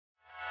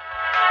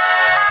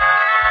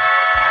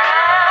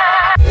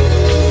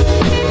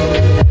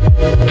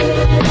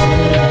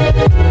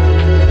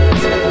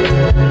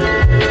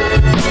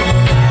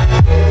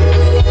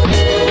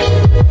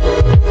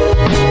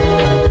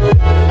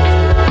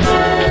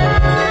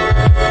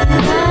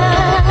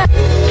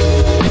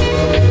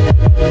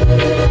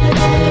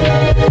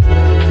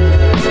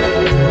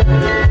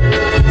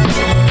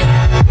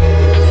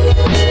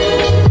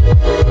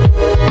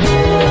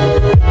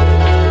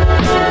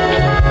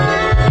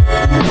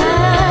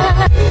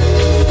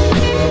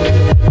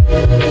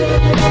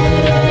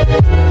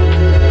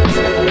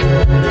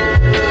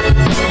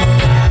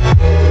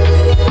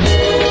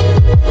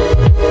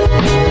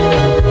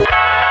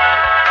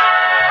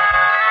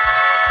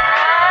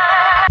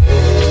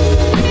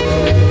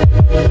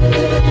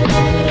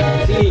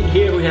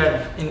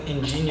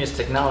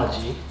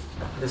technology.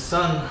 The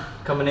sun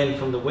coming in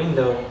from the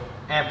window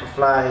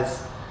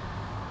amplifies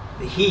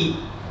the heat,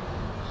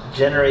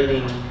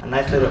 generating a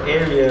nice little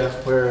area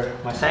where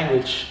my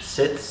sandwich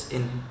sits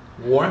in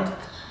warmth.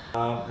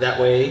 That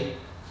way,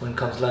 when it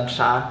comes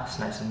lunchtime, it's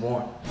nice and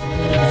warm.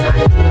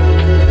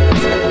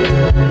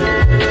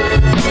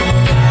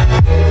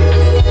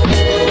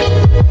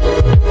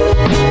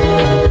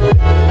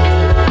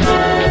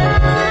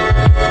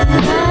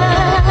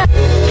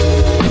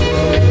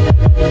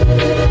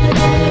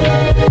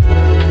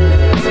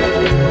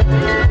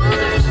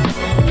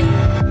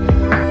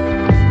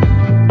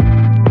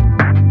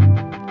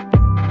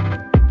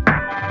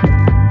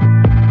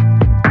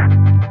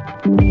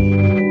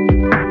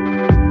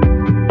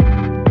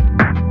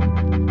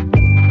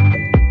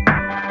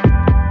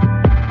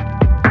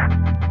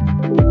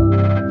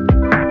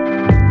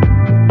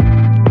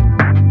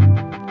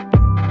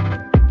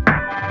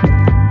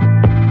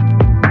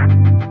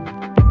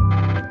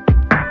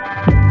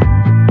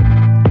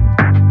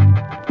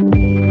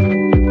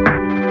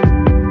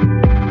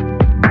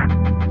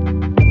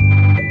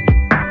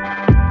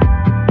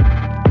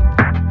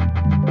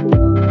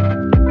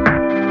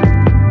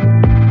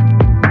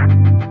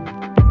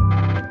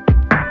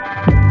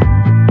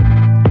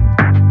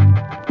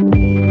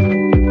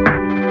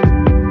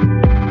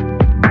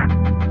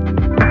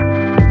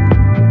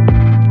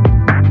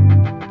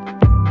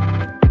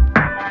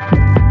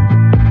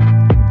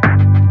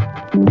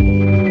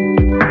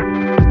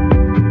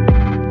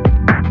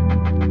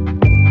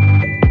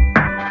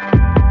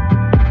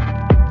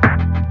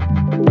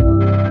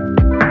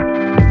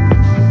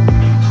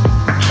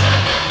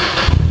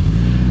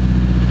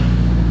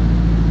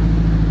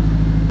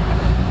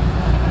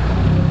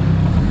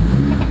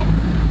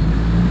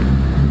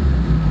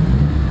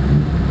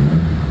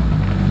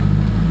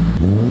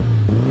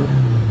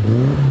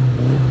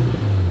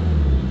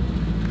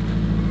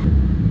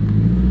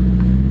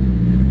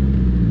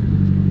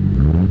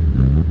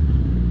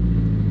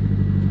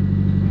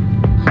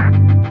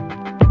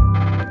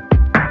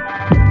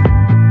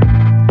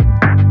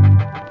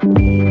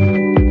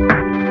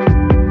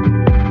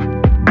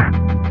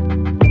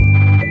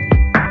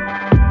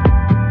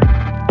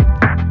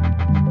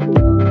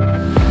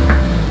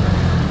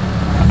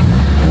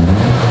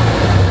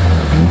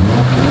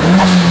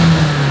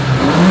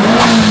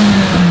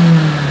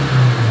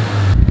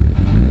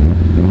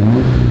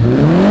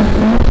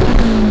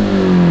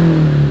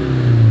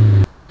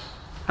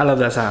 I love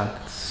that sound.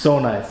 It's so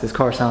nice. This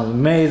car sounds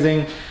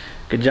amazing.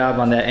 Good job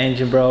on that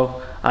engine,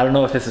 bro. I don't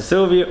know if it's a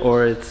Sylvia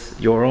or it's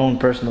your own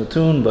personal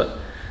tune, but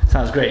it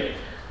sounds great.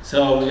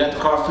 So we got the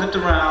car flipped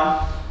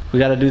around. We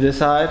got to do this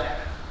side.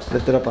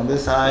 Lift it up on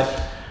this side.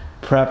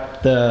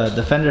 Prep.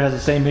 The fender has the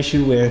same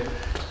issue where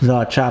it's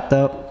all chopped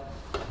up.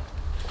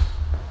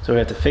 So we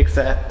have to fix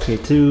that here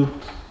too.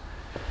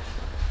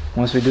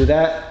 Once we do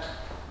that,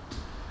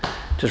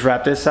 just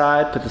wrap this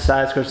side, put the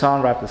side skirts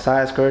on, wrap the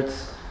side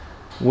skirts,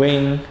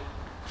 wing,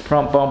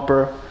 front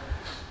bumper,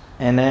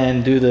 and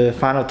then do the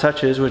final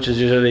touches, which is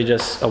usually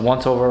just a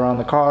once over around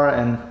the car,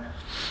 and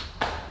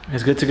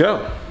it's good to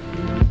go.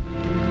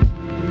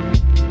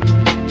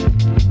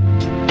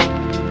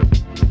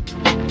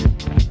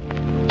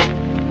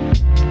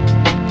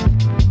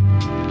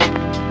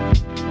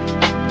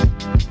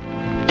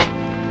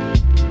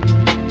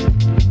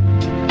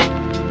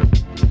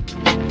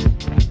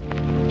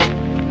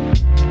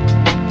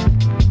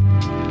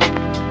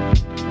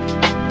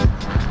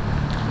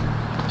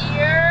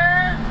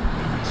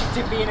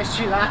 To be in a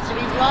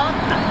Streetlocity vlog?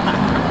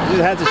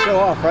 You had to show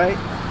off, right?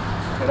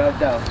 Without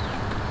doubt.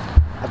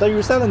 I thought you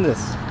were selling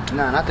this.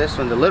 Nah, not this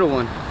one, the little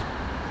one.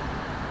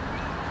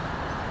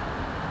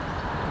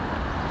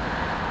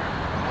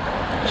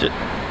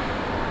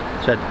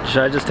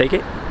 Should I just take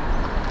it?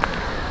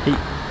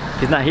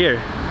 He's not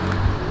here.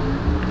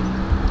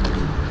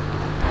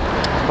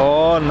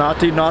 Oh,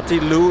 naughty, naughty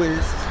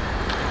Lewis.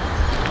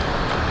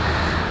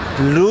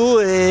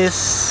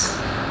 Lewis.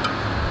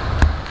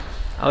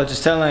 I was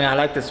just telling I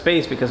like the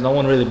space because no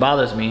one really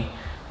bothers me.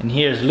 And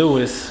here's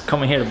Lewis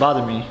coming here to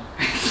bother me.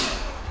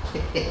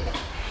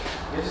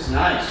 This is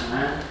nice,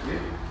 man.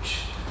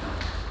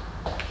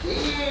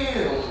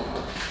 Damn.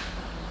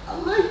 I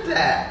like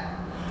that.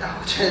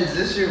 Oh,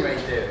 transition right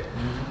there.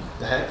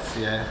 The hex,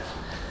 yeah.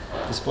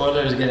 The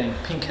spoiler is getting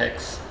pink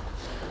hex.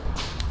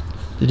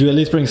 Did you at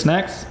least bring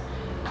snacks?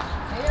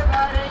 Hey,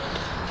 everybody.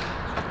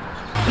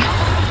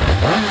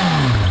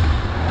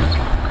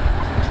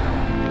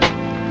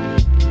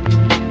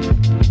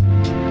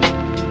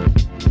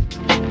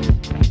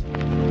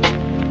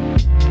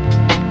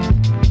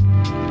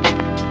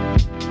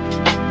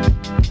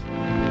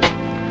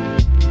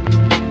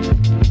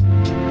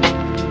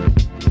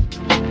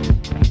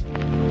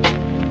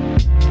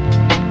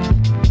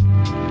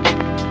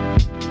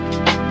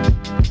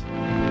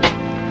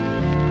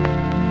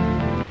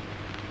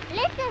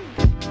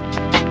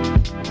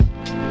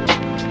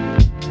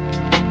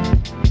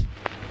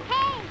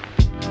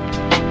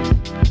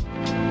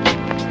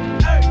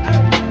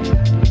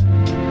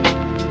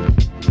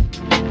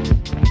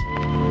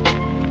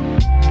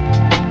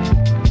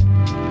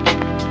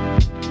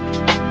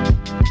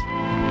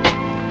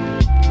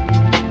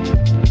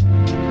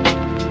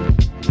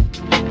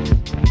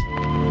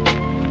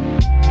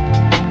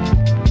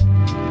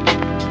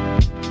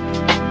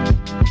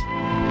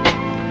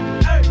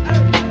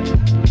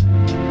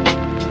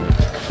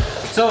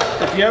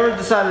 you ever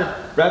decide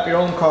to wrap your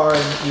own car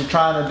and you're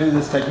trying to do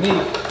this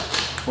technique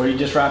where you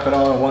just wrap it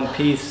all in one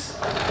piece,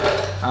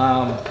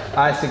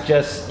 I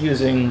suggest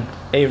using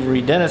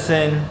Avery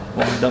Dennison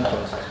or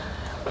Dumplers.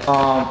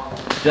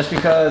 Just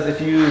because if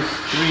you use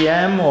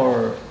 3M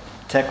or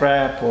Tech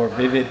Wrap or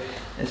Vivid,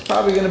 it's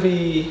probably going to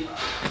be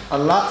a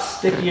lot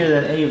stickier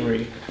than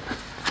Avery.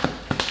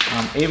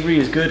 Avery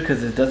is good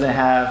because it doesn't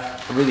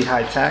have a really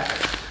high tack.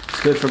 It's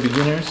good for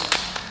beginners.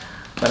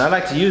 But I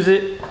like to use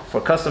it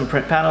for custom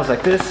print panels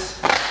like this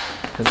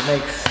because it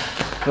makes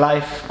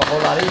life a whole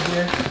lot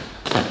easier.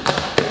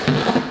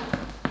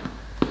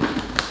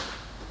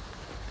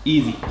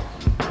 Easy.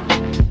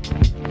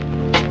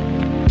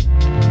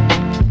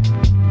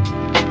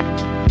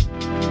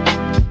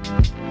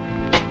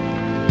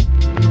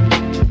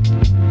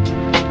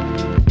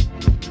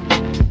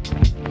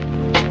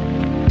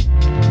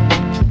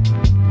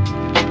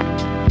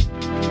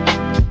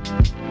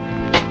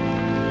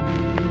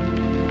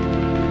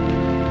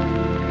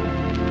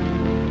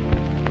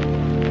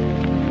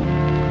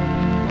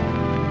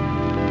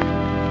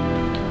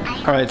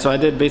 Alright, so I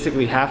did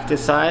basically half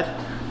this side,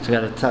 so I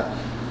gotta tuck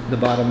the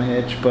bottom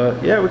edge,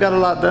 but yeah, we got a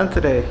lot done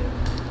today.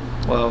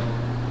 Well,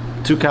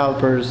 2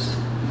 calipers.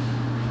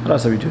 What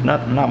else did we do?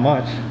 Not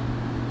much.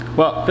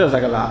 Well, feels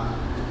like a lot.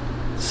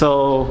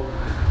 So,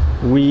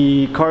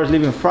 car's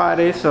leaving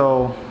Friday,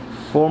 so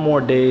 4 more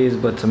days,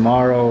 but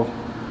tomorrow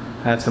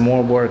I have some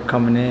more work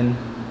coming in.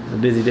 It's a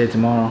busy day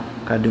tomorrow.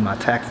 Gotta do my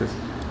taxes.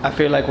 I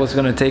feel like what's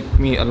gonna take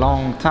me a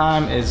long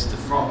time is the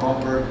front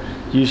bumper.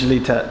 Usually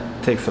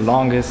takes the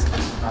longest.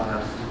 A lot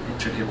of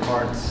intricate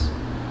parts.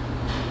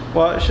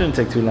 Well, it shouldn't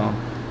take too long.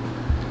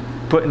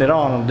 Putting it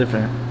on that's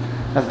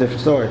a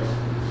different story.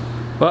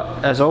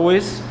 But as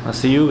always, I'll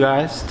see you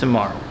guys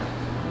tomorrow.